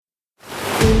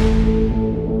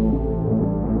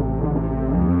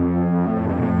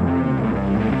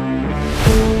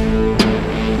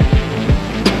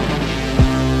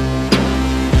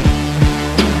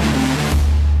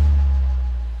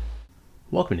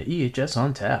Welcome to EHS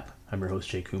On Tap. I'm your host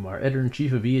Jay Kumar,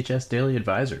 Editor-in-Chief of EHS Daily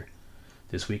Advisor.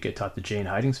 This week I talked to Jane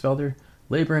Heidingsfelder,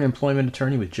 Labor and Employment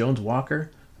Attorney with Jones Walker,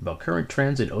 about current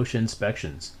trends in OSHA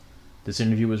inspections. This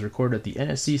interview was recorded at the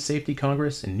NSC Safety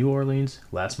Congress in New Orleans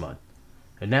last month.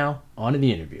 And now, on to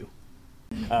the interview.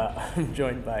 I'm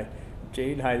joined by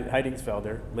Jane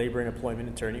Heidingsfelder, Labor and Employment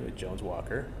Attorney with Jones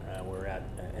Walker. We're at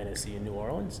NSC in New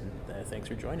Orleans, and thanks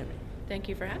for joining me. Thank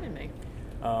you for having me.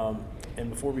 And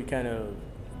before we kind of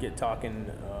get talking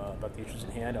about the issues in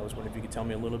hand, I was wondering if you could tell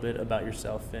me a little bit about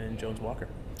yourself and Jones Walker.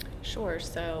 Sure.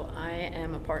 So I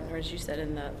am a partner, as you said,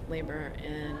 in the Labor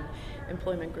and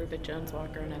Employment Group at Jones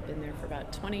Walker, and I've been there for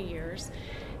about 20 years.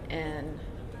 And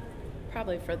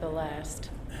probably for the last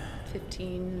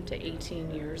 15 to 18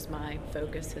 years, my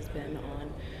focus has been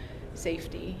on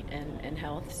safety and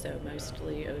health, so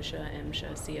mostly OSHA,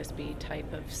 MSHA, CSB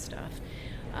type of stuff.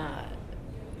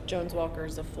 Jones Walker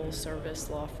is a full-service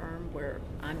law firm where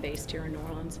I'm based here in New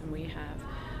Orleans, and we have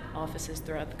offices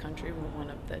throughout the country. We're one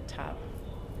of the top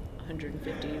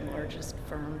 150 largest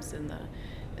firms in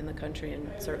the country,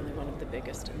 and certainly one of the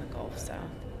biggest in the Gulf South.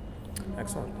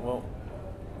 Excellent. Well,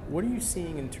 what are you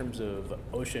seeing in terms of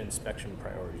OSHA inspection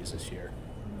priorities this year?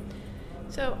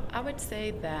 So I would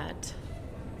say that,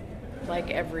 like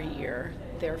every year,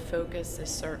 their focus is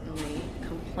certainly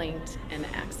complaint and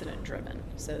accident driven.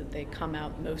 So they come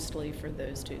out mostly for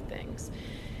those two things.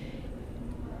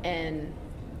 And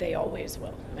they always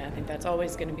will. I mean, I think that's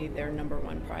always going to be their number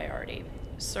one priority.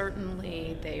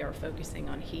 Certainly they are focusing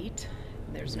on heat.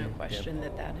 There's no question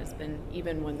that has been,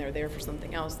 even when they're there for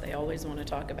something else, they always want to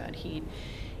talk about heat,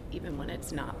 even when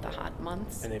it's not the hot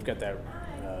months. And they've got that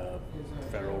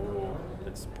federal rule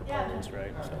that's proposed,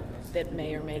 right? So that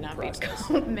may or may not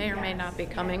be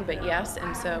coming, but yes.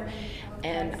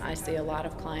 And I see a lot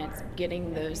of clients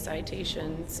getting those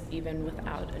citations even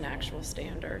without an actual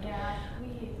standard.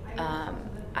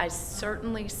 I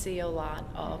certainly see a lot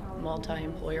of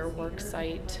multi-employer work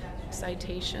site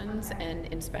citations and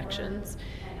inspections.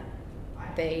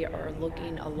 They are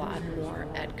looking a lot more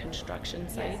at construction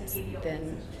sites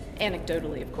than,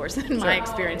 anecdotally, of course, in my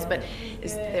experience, but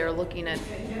they're looking at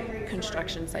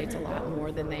construction sites a lot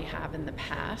more than they have in the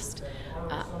past.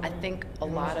 I think a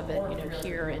lot of it,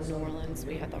 here in New Orleans,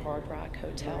 we had the Hard Rock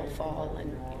Hotel fall,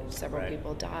 and several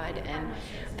people died, and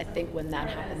I think when that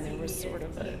happened, there was sort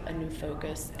of a new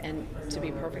focus. And to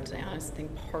be perfectly honest, I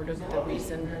think part of the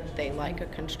reason they like a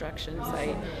construction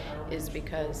site is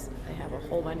because they have a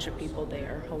whole bunch of people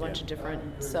there, a whole bunch of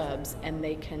different subs, and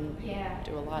they can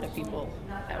do a lot of people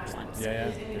at once.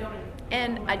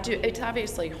 And it's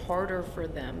obviously harder for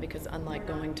them because unlike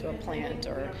going to a plant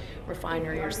or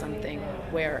refinery or something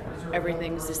where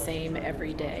everything's the same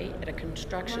every day, at a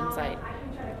construction site,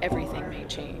 everything may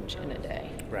change in a day.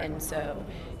 Right. And so,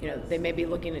 they may be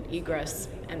looking at egress,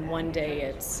 and one day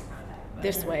it's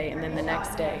this way, and then the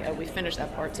next day, we finished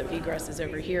that part, so egress is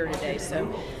over here today.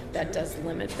 So that does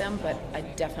limit them, but I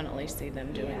definitely see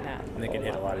them doing that. And they can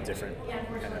hit a lot of different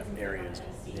kind of areas.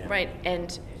 Yeah. Right,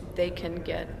 and they can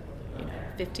get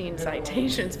 15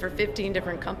 citations for 15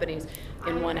 different companies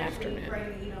in one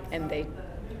afternoon, and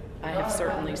I have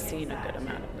certainly seen a good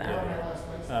amount of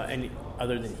that. And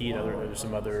other than heat, are there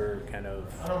some other kind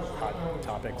of hot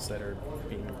topics that are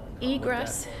being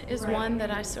Egress is one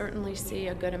that I certainly see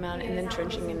a good amount, and then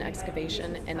trenching and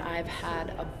excavation, and I've had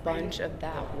a bunch of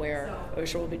that where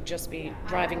OSHA will just be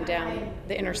driving down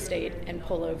the interstate and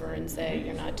pull over and say,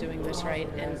 you're not doing this right,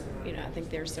 and I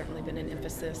think there's certainly been an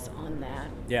emphasis on that.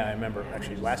 Yeah, I remember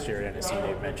actually last year at NSC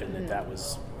they mentioned that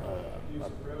was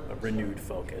a renewed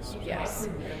focus. Yes.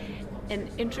 And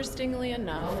interestingly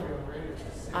enough,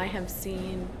 I have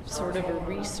seen sort of a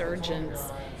resurgence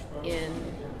in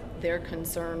their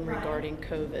concern regarding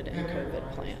COVID and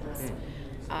COVID plans.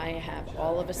 I have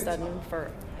all of a sudden,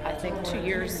 for I think 2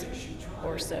 years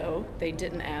or so, they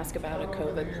didn't ask about a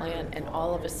COVID plan, and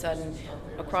all of a sudden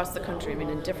across the country,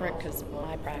 because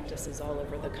my practice is all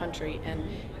over the country, and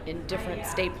in different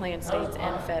state plan states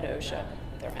and Fed OSHA,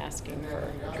 they're asking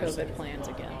for COVID plans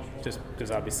again. Just because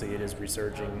obviously it is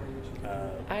resurging.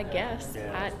 I guess.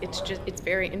 Yeah. It's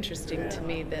very interesting to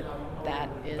me that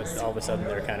is. But all of a sudden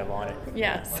they're kind of on it.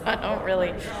 Yes,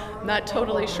 not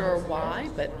totally sure why,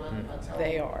 but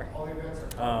they are.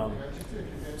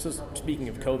 So speaking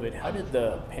of COVID, how did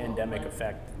the pandemic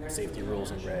affect safety rules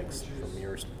and regs from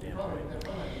your standpoint?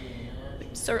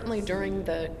 Certainly during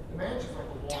the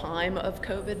time of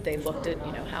COVID, they looked at,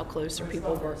 how close are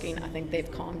people working. I think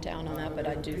they've calmed down on that, but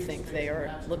I do think they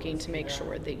are looking to make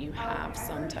sure that you have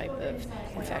some type of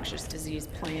infectious disease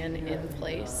plan in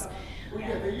place.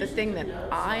 The thing that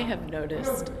I have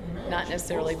noticed not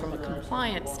necessarily from a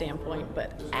compliance standpoint,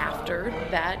 but after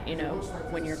that,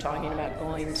 when you're talking about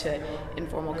going to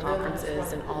informal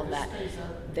conferences and all that,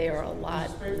 they are a lot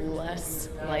less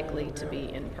likely to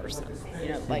be in person.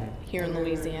 Like here in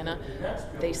Louisiana,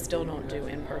 they still don't do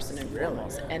in-person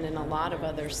informals. And in a lot of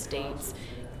other states,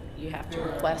 you have to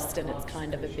request, and it's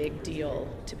kind of a big deal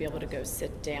to be able to go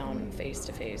sit down face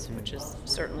to face, which is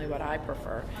certainly what I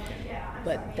prefer.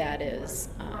 But that is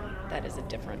a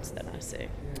difference that I see.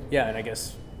 Yeah, and I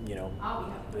guess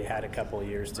they had a couple of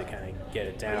years to kind of get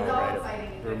it down,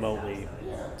 right? Of remotely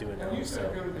doing those.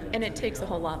 So. And it takes a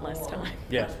whole lot less time.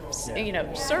 Yeah.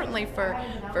 Certainly for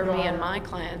me and my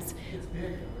clients,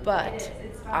 but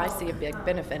I see a big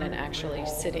benefit in actually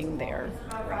sitting there,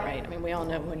 right? I mean, we all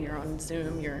know when you're on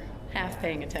Zoom, you're half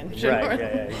paying attention.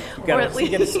 Right, You at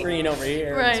least get a screen over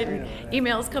here. Right,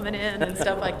 emails coming in and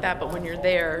stuff like that, but when you're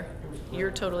there, you're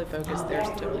totally focused, they're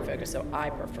totally focused, so I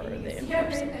prefer the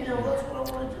in-person.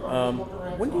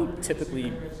 When do you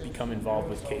typically become involved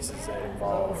with cases that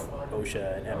involve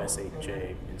OSHA and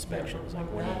MSHA inspections?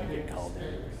 Like when do you get called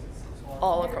in?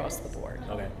 All across the board.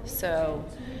 Okay. So,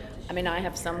 I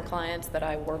have some clients that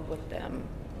I work with them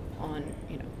on,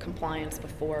 compliance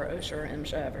before OSHA or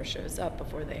MSHA ever shows up,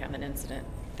 before they have an incident,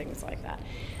 things like that.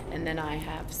 And then I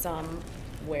have some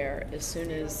where as soon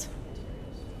as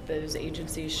those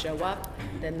agencies show up,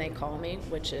 then they call me,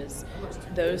 which is,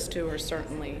 those two are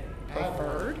certainly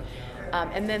preferred.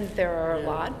 And then there are a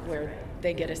lot where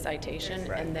they get a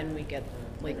citation, and then we get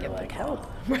the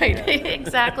help. Right,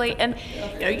 exactly. And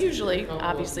usually,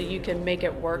 obviously, you can make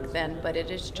it work then, but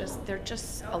there are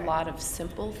just a lot of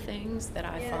simple things that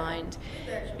I find,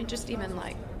 and just even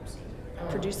like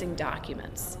producing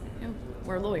documents.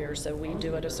 We're lawyers, so we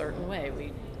do it a certain way.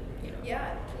 We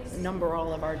number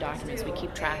all of our documents. We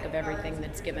keep track of everything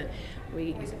that's given.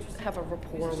 We have a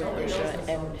rapport with OSHA,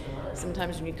 and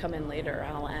sometimes when you come in later,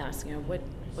 I'll ask,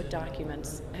 what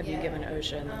documents have you given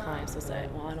OSHA? And the clients will say,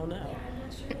 well, I don't know.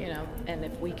 And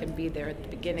if we can be there at the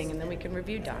beginning, and then we can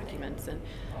review documents, and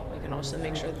we can also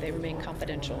make sure that they remain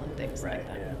confidential and things like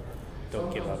that. Yeah.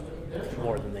 Don't give up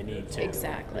more than they need to.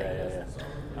 Exactly. Yeah.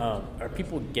 Are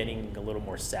people getting a little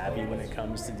more savvy when it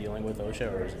comes to dealing with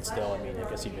OSHA, or is it still, I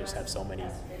guess you just have so many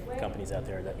companies out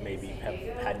there that maybe have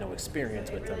had no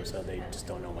experience with them, so they just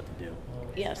don't know what to do?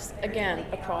 Yes, again,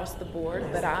 across the board,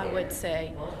 but I would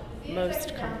say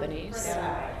most companies.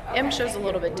 MSHA's a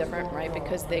little bit different, right,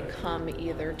 because they come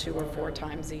either 2 or 4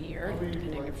 times a year,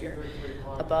 depending if you're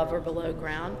above or below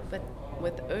ground. But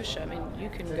with OSHA, you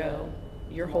can go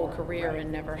your whole career and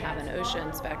never have an OSHA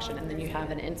inspection, and then you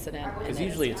have an incident. Because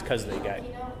usually it's because they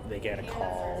get a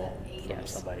call from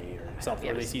somebody or something,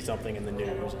 or they see something in the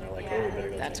news and they're like, oh, we better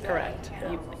go. That's correct.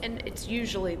 Yeah. And it's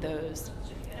usually those,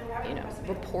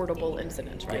 reportable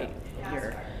incidents, right? Yeah.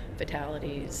 Your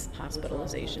fatalities,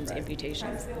 hospitalizations,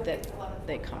 amputations that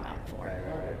they come out for.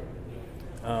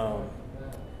 Right.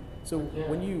 So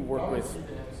when you work with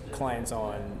clients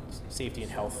on safety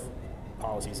and health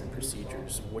policies and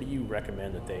procedures, what do you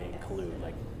recommend that they include?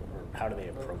 Like, or how do they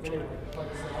approach it?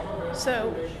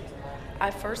 So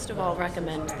I first of all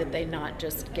recommend that they not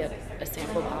just get a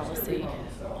sample policy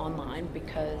online,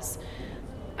 because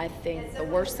I think the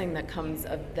worst thing that comes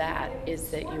of that is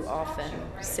that you often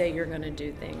say you're going to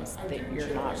do things that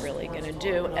you're not really going to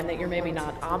do, and that you're maybe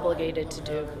not obligated to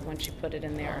do, because once you put it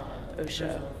in there,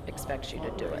 OSHA expects you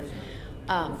to do it.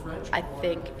 I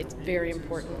think it's very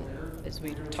important, as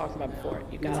we talked about before,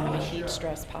 you've got to have a heat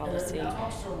stress policy.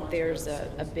 There's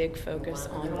a big focus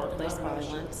on workplace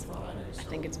violence. I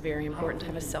think it's very important to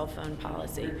have a cell phone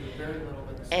policy.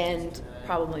 And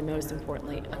probably most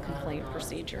importantly, a complaint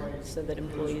procedure, so that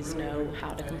employees know how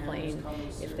to complain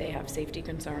if they have safety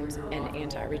concerns, and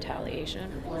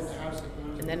anti-retaliation.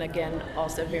 And then again,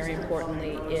 also very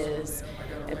importantly, is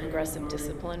a progressive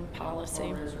discipline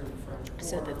policy,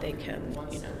 so that they can,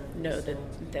 know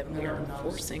that we're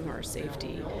enforcing our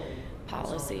safety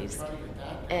policies.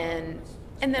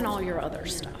 And then all your other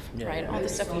stuff, right? All the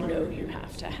stuff you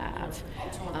have to have,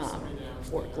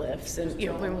 forklifts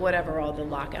and whatever, all the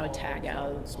lockout, tag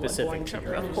out, specific,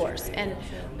 of course.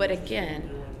 But again,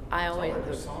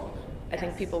 I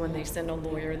think people, when they send a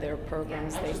lawyer their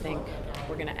programs, they think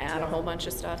we're going to add a whole bunch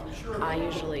of stuff. I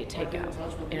usually take out,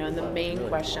 and the main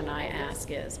question I ask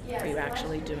is, are you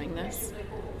actually doing this?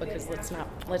 Because let's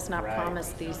not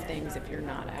promise these things if you're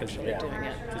not actually doing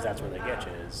it. Because that's where they get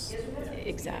you is.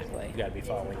 Exactly. You got to be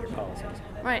following your policies.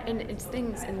 Right, and it's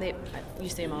things, and you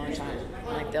see them all the time.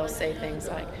 Like, they'll say things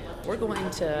like, we're going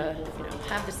to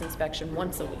have this inspection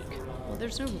once a week. Well,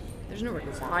 there's no there's no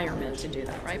requirement to do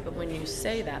that, right? But when you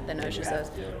say that, then OSHA says,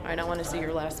 all right, I want to see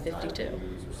your last 52.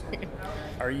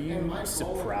 Are you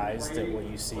surprised at what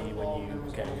you see when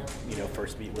you can,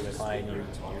 first meet with a client? You're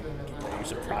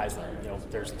surprised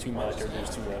that there's too much or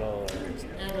there's too little or there's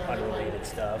unrelated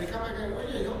stuff.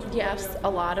 Yes, a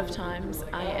lot of times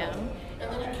I am.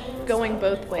 Going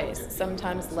both ways.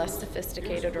 Sometimes less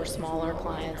sophisticated or smaller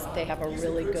clients, they have a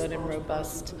really good and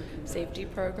robust safety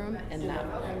program,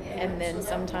 and then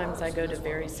sometimes I go to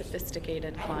very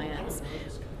sophisticated clients,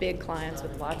 big clients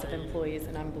with lots of employees,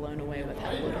 and I'm blown away with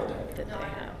how little that they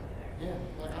have.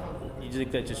 You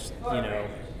think that just,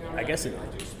 I guess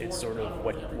it's sort of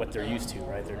what they're used to,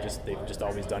 right? They've just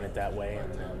always done it that way,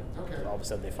 and then all of a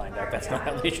sudden they find out that's not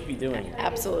how they should be doing it.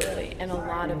 Absolutely, and a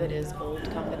lot of it is old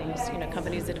companies,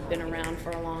 companies that have been around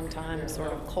for a long time,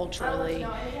 sort of culturally,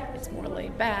 it's more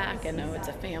laid back, it's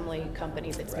a family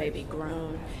company that's maybe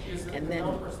grown,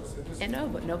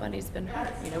 but nobody's been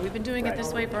hurt. We've been doing it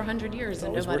this way for 100 years,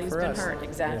 and nobody's been hurt.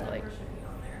 Exactly. Yeah.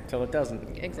 Till it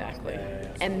doesn't. Exactly.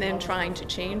 And then trying to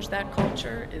change that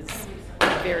culture is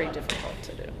very difficult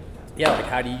to do. Yeah, like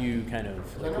how do you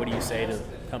what do you say to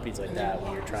companies like that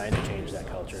when you're trying to change that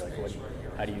culture? Like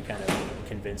how do you kind of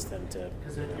convince them to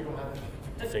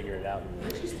figure it out and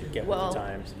get with the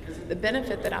times? The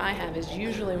benefit that I have is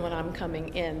usually when I'm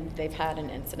coming in, they've had an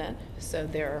incident, so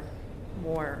they're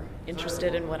more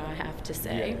interested in what I have to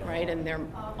say, right? And they're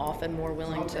often more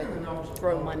willing to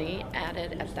throw money at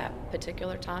it at that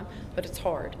particular time, but it's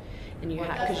hard, and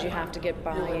because you have to get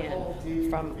buy-in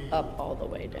from up all the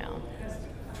way down.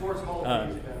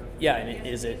 And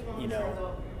is it,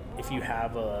 if you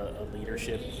have a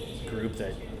leadership group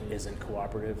that isn't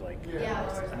cooperative,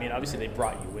 obviously they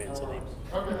brought you in, so they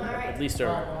at least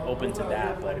are open to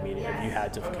that, but have you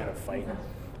had to kind of fight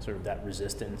sort of that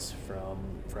resistance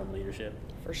from leadership?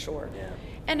 For sure. Yeah.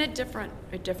 And at different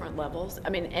levels,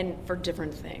 and for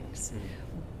different things. Mm-hmm.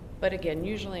 But again,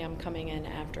 usually I'm coming in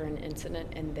after an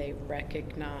incident and they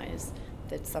recognize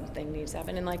that something needs to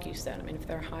happen. And like you said, if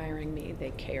they're hiring me, they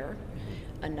care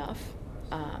enough.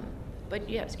 But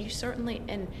yes, you certainly,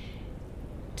 and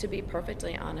to be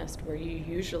perfectly honest, where you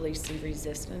usually see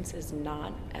resistance is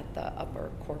not at the upper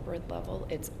corporate level,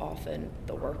 it's often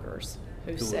the workers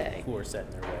who are set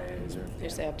in their ways, who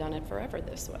say, I've done it forever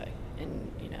this way,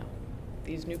 and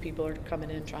these new people are coming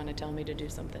in trying to tell me to do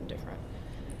something different.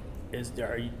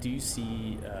 Do you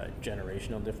see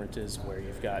generational differences where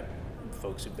you've got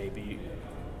folks who maybe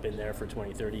been there for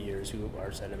 20, 30 years who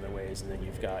are set in their ways, and then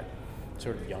you've got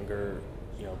sort of younger,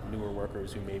 newer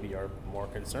workers who maybe are more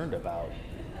concerned about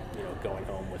going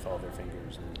home with all their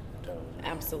fingers and toes?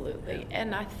 Absolutely.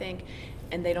 And I think,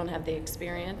 and they don't have the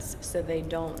experience, so they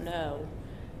don't know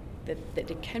that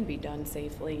it can be done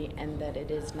safely and that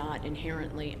it is not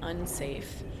inherently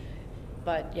unsafe.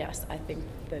 But yes, I think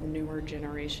the newer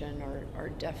generation are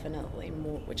definitely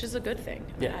more, which is a good thing.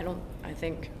 I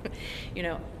think,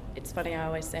 it's funny, I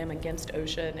always say I'm against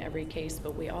OSHA in every case,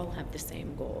 but we all have the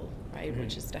same goal, right? Mm-hmm.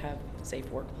 Which is to have safe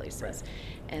workplaces. Right.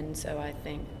 And so I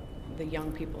think the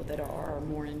young people that are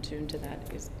more in tune to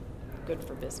that is good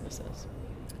for businesses.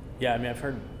 Yeah, I've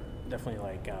heard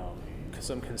definitely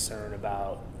some concern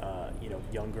about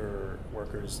younger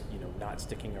workers not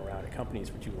sticking around at companies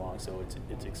for too long, so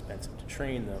it's expensive to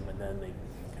train them, and then they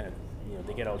kind of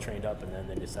they get all trained up, and then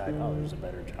they decide, oh, there's a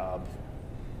better job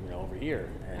over here.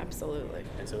 Absolutely.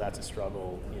 And so that's a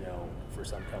struggle for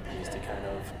some companies to kind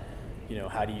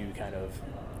of how do you kind of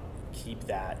keep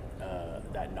that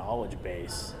knowledge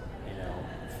base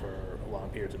for long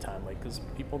periods of time, because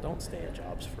people don't stay at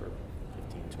jobs for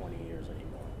 15, 20 years anymore.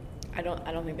 I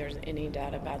don't think there's any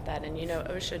doubt about that. And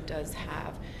OSHA does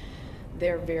have,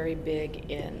 they're very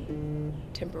big in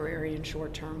temporary and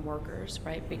short-term workers,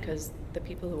 right? Because the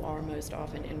people who are most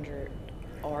often injured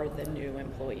are the new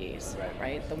employees,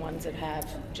 right? The ones that have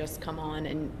just come on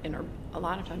and are, a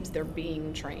lot of times they're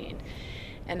being trained.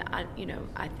 And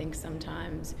I think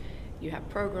sometimes you have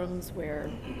programs where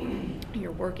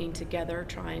you're working together,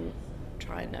 trying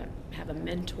to have a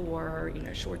mentor,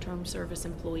 short-term service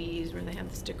employees where they have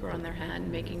the sticker on their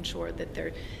hand, making sure that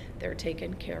they're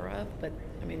taken care of. But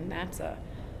that's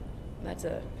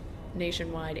a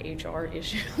nationwide HR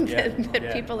issue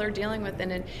that people are dealing with,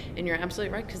 and you're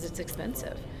absolutely right, because it's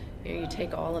expensive. You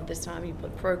take all of this time, you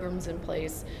put programs in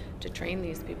place to train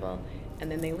these people,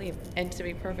 and then they leave. And to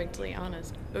be perfectly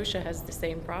honest, OSHA has the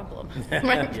same problem.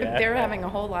 Right? They're having a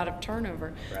whole lot of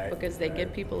turnover because they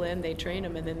get people in, they train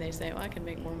them, and then they say, I can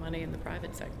make more money in the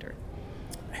private sector.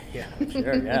 Yeah,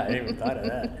 sure. Yeah, I didn't even thought of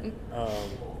that.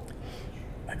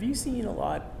 Have you seen a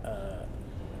lot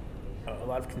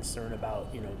of concern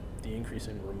about the increase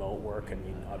in remote work?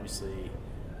 Obviously,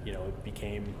 it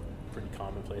became pretty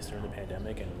commonplace during the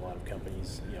pandemic, and a lot of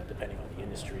companies, depending on the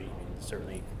industry, I mean,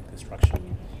 certainly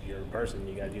construction, you're in person,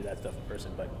 you got to do that stuff in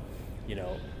person, but,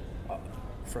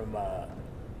 from a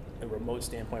remote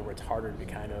standpoint where it's harder to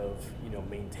kind of,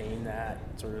 maintain that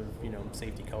sort of,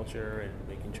 safety culture and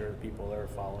making sure that people are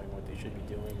following what they should be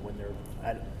doing when they're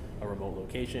at a remote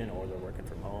location or they're working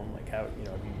from home, like how,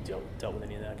 have you dealt with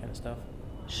any of that kind of stuff?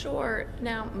 Sure.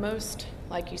 Now,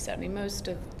 like you said, most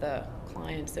of the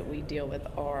clients that we deal with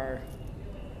are,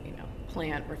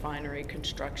 plant, refinery,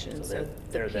 construction, so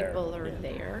the people are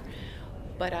there.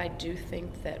 But I do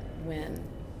think that when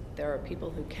there are people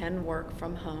who can work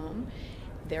from home,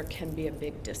 there can be a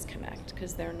big disconnect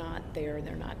because they're not there,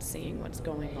 they're not seeing what's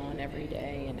going on every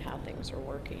day and how things are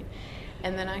working.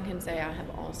 And then I can say I have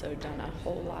also done a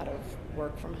whole lot of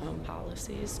work from home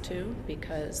policies too,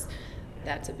 because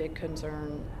that's a big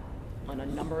concern on a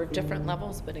number of different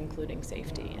levels, but including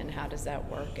safety and how does that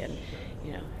work. And,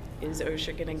 is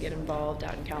OSHA going to get involved?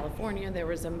 Out in California, there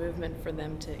was a movement for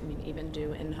them to, even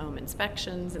do in-home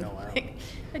inspections. And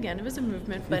again, it was a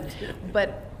movement, but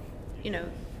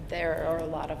there are a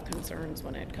lot of concerns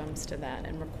when it comes to that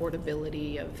and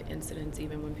recordability of incidents,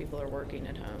 even when people are working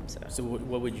at home. So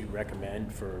what would you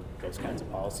recommend for those kinds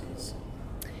of policies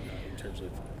in terms of,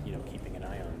 keeping an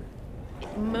eye on?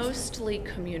 Mostly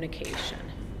communication,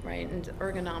 right? And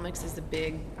ergonomics is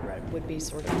would be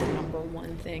sort of the number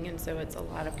one thing. And so it's a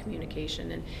lot of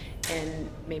communication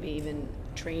and maybe even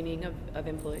training of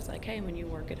employees, like, hey, when you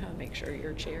work at home, make sure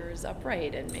your chair is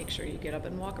upright and make sure you get up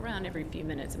and walk around every few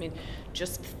minutes.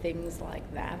 Just things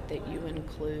like that you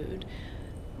include,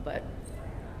 but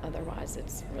otherwise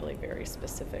it's really very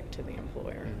specific to the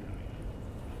employer.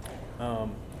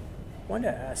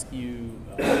 Wanted to ask you,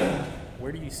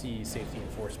 where do you see safety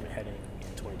enforcement heading in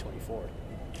 2024?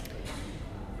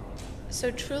 So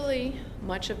truly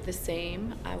much of the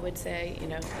same, I would say.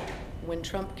 When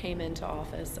Trump came into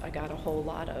office, I got a whole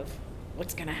lot of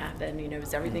what's going to happen.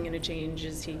 Is everything going to change?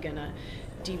 Is he going to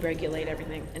deregulate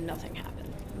everything? And nothing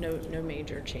happened. No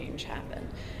major change happened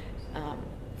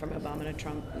from Obama to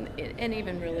Trump, and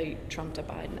even really Trump to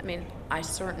Biden. I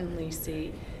certainly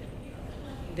see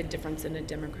the difference in a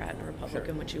Democrat and a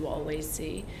Republican, which you always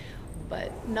see,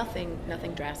 but nothing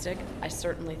drastic. I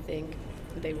certainly think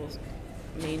they will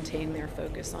maintain their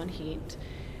focus on heat.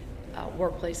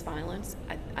 Workplace violence,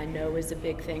 I know, is a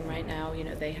big thing right now.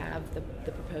 They have the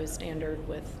proposed standard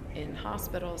in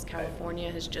hospitals. California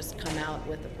has just come out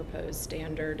with a proposed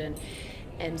standard,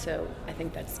 and so I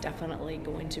think that's definitely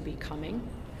going to be coming.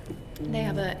 They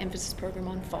have an emphasis program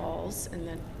on falls, and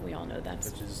then we all know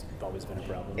that's... Which has always been a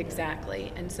problem. Exactly.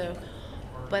 Yeah. And so,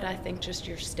 but I think just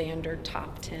your standard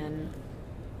top 10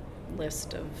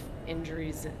 list of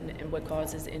injuries and what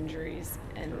causes injuries,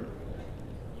 and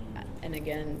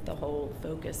again, the whole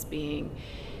focus being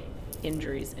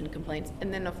injuries and complaints.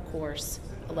 And then, of course,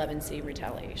 11C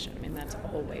retaliation. That's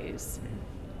always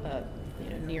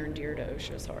near and dear to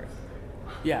OSHA's heart.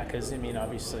 Yeah, because,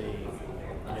 obviously,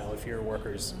 if your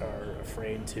workers are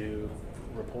afraid to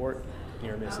report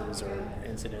near misses or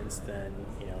incidents, then,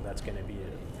 that's going to be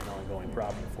an ongoing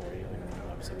problem for you. And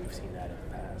obviously, we've seen that in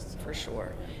the past. For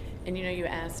sure. And, you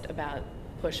asked about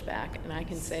pushback, and I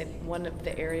can say one of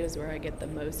the areas where I get the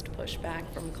most pushback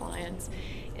from clients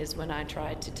is when I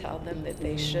try to tell them that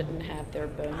they shouldn't have their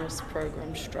bonus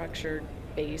program structured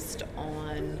based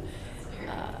on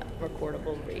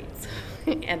recordable rates.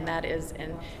 And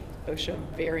OSHA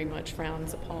very much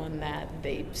frowns upon that.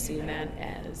 They've seen that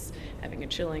as having a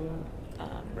chilling...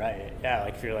 Right, yeah,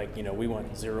 if you're like, we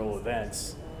want 0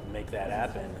 events, make that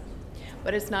happen.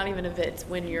 But it's not even it's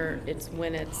when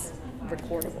it's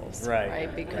recordables,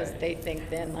 right? Because they think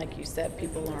then, like you said,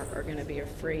 people are going to be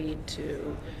afraid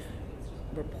to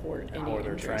report any injuries. Or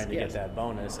they're trying to get that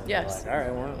bonus, and they're like, all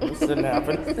right, well, this didn't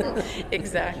happen.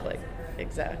 Exactly.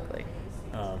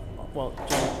 Well,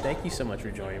 Jen, thank you so much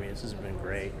for joining me. This has been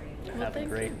great. Have a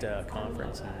great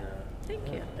conference. And, thank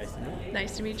you. Nice to meet you.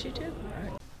 Nice to meet you, too. All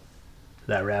right.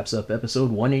 That wraps up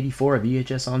episode 184 of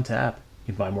EHS On Tap.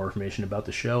 You can find more information about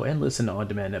the show and listen to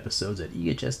on-demand episodes at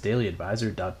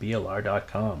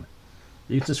ehsdailyadvisor.blr.com.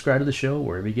 You can subscribe to the show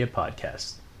wherever you get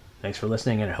podcasts. Thanks for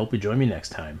listening, and I hope you join me next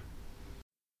time.